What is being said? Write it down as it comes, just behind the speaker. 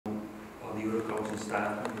coaching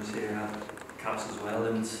staff members here have caps as well,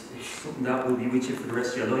 and it's something that will be with you for the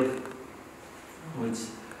rest of your life. You know,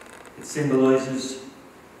 it symbolises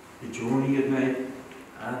the journey you've made,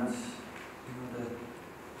 and you know,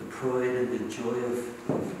 the pride and the joy of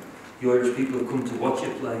the Irish people who come to watch you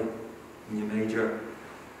play, and you made your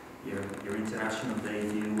international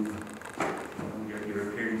debut, you know, your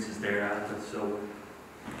appearances thereafter. So,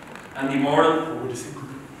 Andy Moran.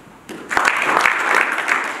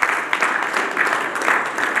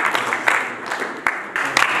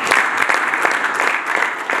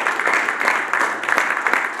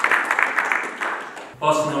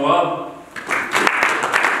 Boston Nawab.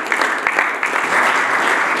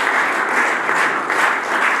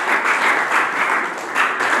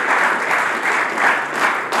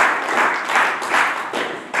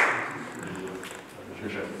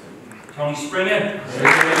 Tony Springer.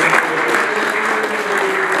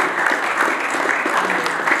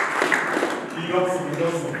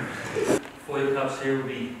 5 caps here will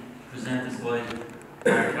be presented by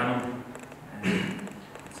Mark Cannon.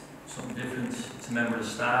 Something different to a member of the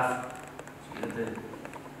staff. So we had to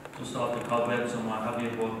dust off the cobwebs and what have you,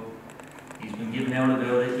 but he's been giving out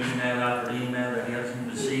about it, email after email, that he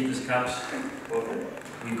hasn't received his caps, but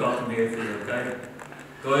we've got them here for you, okay?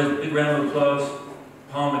 Guys, big round of applause.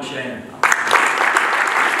 Paul McShane.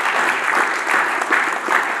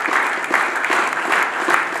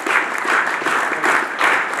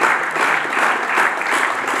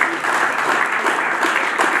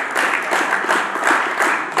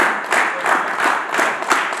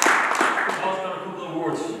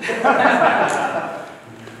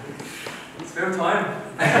 It's about time.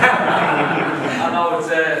 I know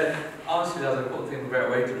it's honestly, I couldn't think of a better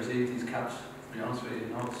way to receive these caps. To be honest with you, you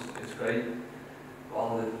know, it's great.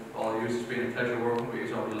 All the years, it's been a pleasure working with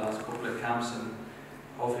you over the last couple of camps, and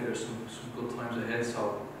hopefully there's some good times ahead.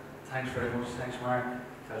 So thanks very much. Thanks, Mark.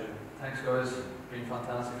 Pleasure. Thanks, guys. It's been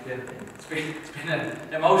fantastic. Yeah. It's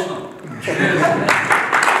been emotional.